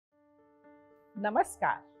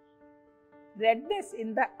Namaskar. Redness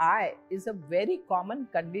in the eye is a very common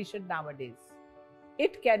condition nowadays.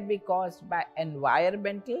 It can be caused by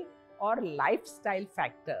environmental or lifestyle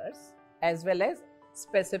factors as well as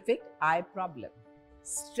specific eye problem.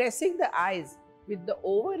 Stressing the eyes with the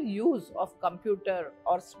overuse of computer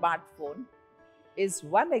or smartphone is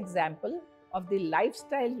one example of the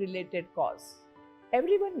lifestyle related cause.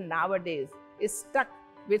 Everyone nowadays is stuck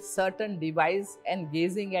with certain device and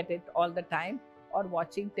gazing at it all the time or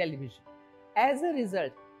watching television. As a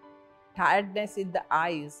result, tiredness in the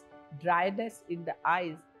eyes, dryness in the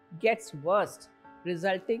eyes gets worse,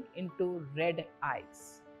 resulting into red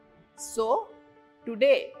eyes. So,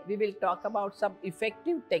 today we will talk about some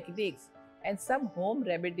effective techniques and some home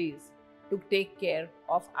remedies to take care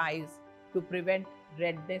of eyes to prevent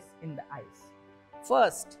redness in the eyes.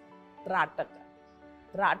 First, Tratak.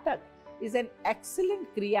 Tratak is an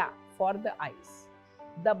excellent kriya for the eyes.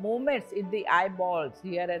 The movements in the eyeballs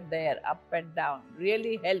here and there, up and down,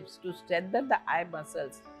 really helps to strengthen the eye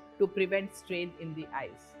muscles to prevent strain in the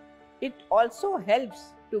eyes. It also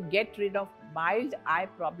helps to get rid of mild eye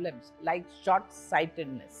problems like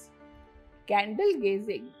short-sightedness. Candle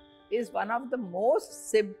gazing is one of the most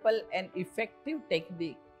simple and effective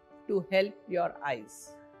technique to help your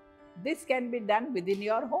eyes. This can be done within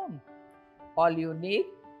your home. All you need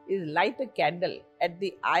is light a candle at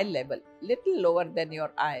the eye level, little lower than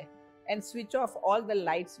your eye, and switch off all the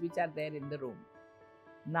lights which are there in the room.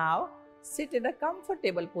 Now, sit in a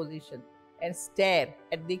comfortable position and stare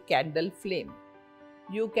at the candle flame.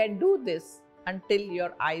 You can do this until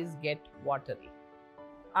your eyes get watery.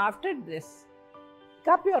 After this,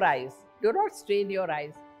 cup your eyes, do not strain your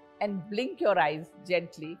eyes, and blink your eyes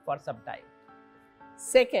gently for some time.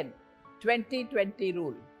 Second, 20-20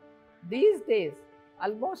 rule. These days,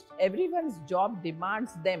 almost everyone's job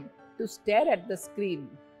demands them to stare at the screen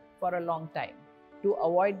for a long time. To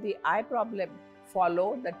avoid the eye problem,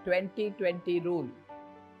 follow the 20-20 rule.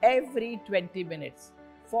 Every 20 minutes,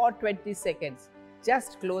 for 20 seconds,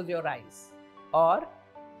 just close your eyes. Or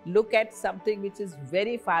look at something which is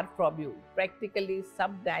very far from you, practically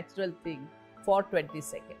some natural thing for 20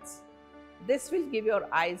 seconds. This will give your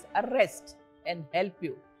eyes a rest and help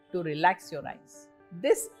you to relax your eyes.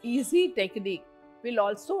 This easy technique will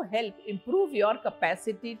also help improve your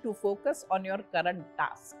capacity to focus on your current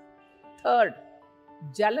task. Third,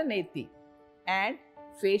 Jalaneti and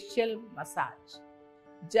facial massage.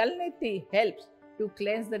 Jalaneti helps to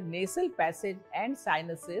cleanse the nasal passage and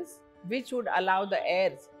sinuses, which would allow the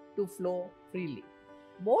airs to flow freely.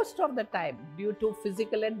 Most of the time, due to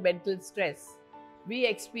physical and mental stress, we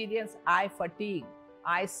experience eye fatigue,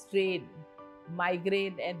 eye strain,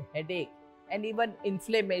 migraine and headache, and even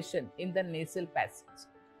inflammation in the nasal passage.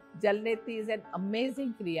 Jalaneti is an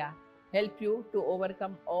amazing kriya, help you to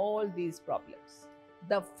overcome all these problems.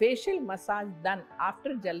 The facial massage done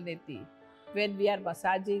after Jalaneti, when we are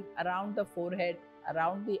massaging around the forehead,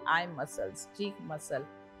 around the eye muscles, cheek muscle,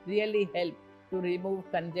 really help to remove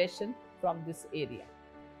congestion from this area.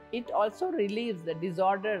 It also relieves the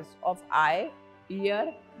disorders of eye,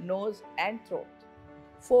 ear, nose and throat.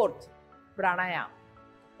 Fourth, pranayam.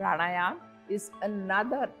 Pranayam is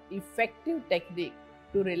another effective technique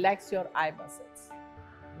to relax your eye muscles.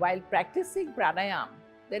 While practicing pranayam,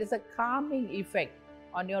 there is a calming effect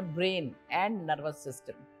on your brain and nervous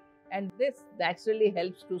system, and this naturally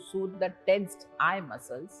helps to soothe the tensed eye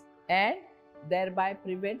muscles and thereby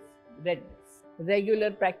prevents redness.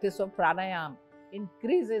 Regular practice of pranayam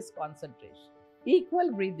increases concentration.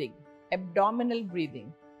 Equal breathing, abdominal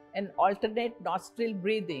breathing and alternate nostril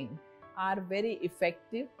breathing are very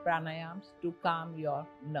effective pranayams to calm your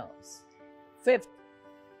nerves. Fifth,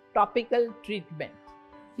 topical treatment.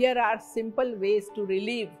 Here are simple ways to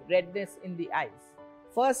relieve redness in the eyes.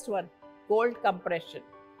 First one, cold compression.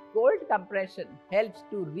 Cold compression helps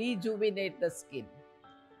to rejuvenate the skin.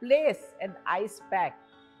 Place an ice pack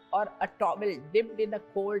or a towel dipped in a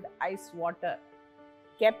cold ice water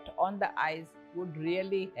kept on the eyes would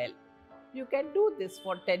really help. You can do this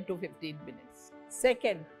for 10 to 15 minutes.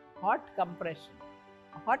 Second, hot compression.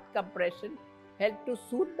 Hot compression helps to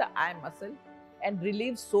soothe the eye muscle and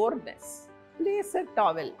relieve soreness. Place a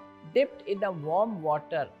towel dipped in a warm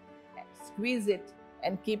water, squeeze it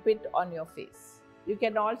and keep it on your face. You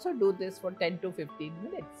can also do this for 10 to 15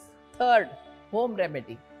 minutes. Third, home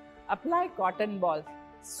remedy. Apply cotton balls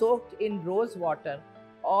soaked in rose water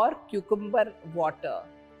or cucumber water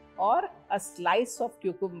or a slice of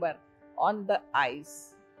cucumber on the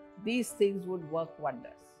eyes. These things would work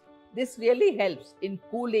wonders. This really helps in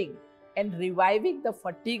cooling and reviving the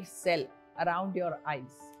fatigued cell around your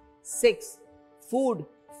eyes. 6. Food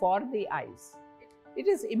for the eyes. It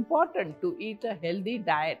is important to eat a healthy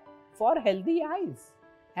diet for healthy eyes.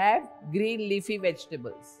 Have green leafy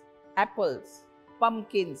vegetables, apples,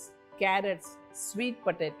 pumpkins, carrots, sweet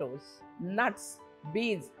potatoes, nuts,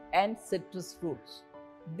 beans, and citrus fruits.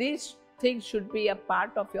 These things should be a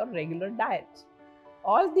part of your regular diet.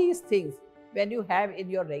 All these things, when you have in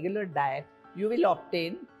your regular diet, you will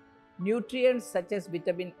obtain nutrients such as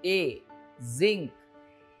vitamin A, zinc,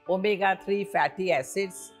 omega-3 fatty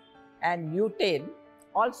acids, and lutein,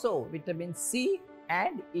 also vitamin C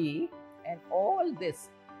and E, and all this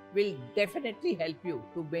will definitely help you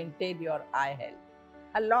to maintain your eye health.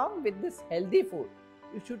 Along with this healthy food,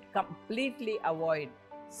 you should completely avoid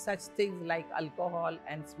such things like alcohol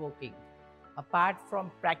and smoking. Apart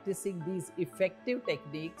from practicing these effective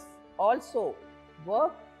techniques, also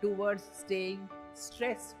work towards staying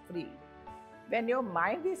stress-free. When your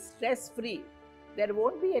mind is stress-free, there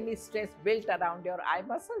won't be any stress built around your eye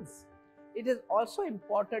muscles. It is also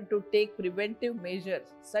important to take preventive measures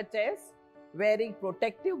such as wearing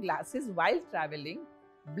protective glasses while traveling,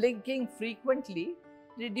 blinking frequently,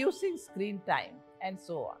 reducing screen time, and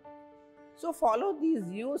so on. So follow these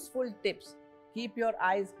useful tips. Keep your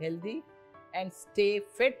eyes healthy and stay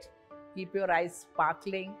fit. Keep your eyes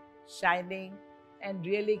sparkling, shining, and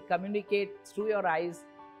really communicate through your eyes.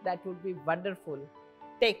 That would be wonderful.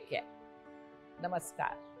 Take care.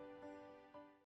 Namaskar.